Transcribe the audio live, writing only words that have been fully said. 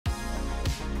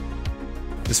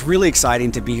It's really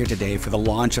exciting to be here today for the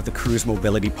launch of the Cruz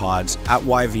Mobility Pods at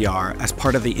YVR as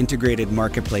part of the Integrated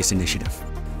Marketplace Initiative.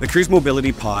 The Cruz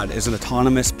Mobility Pod is an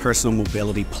autonomous personal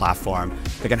mobility platform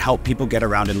that can help people get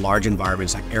around in large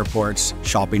environments like airports,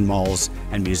 shopping malls,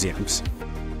 and museums.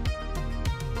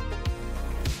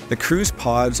 The Cruz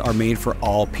pods are made for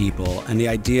all people, and the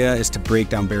idea is to break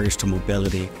down barriers to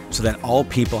mobility so that all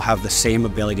people have the same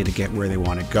ability to get where they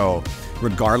want to go,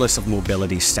 regardless of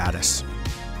mobility status.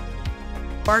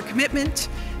 Our commitment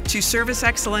to service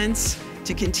excellence,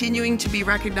 to continuing to be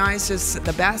recognized as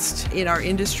the best in our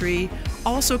industry,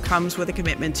 also comes with a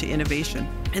commitment to innovation.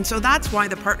 And so that's why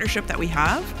the partnership that we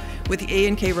have with the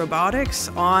A&K Robotics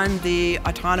on the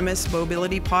autonomous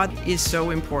mobility pod is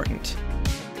so important.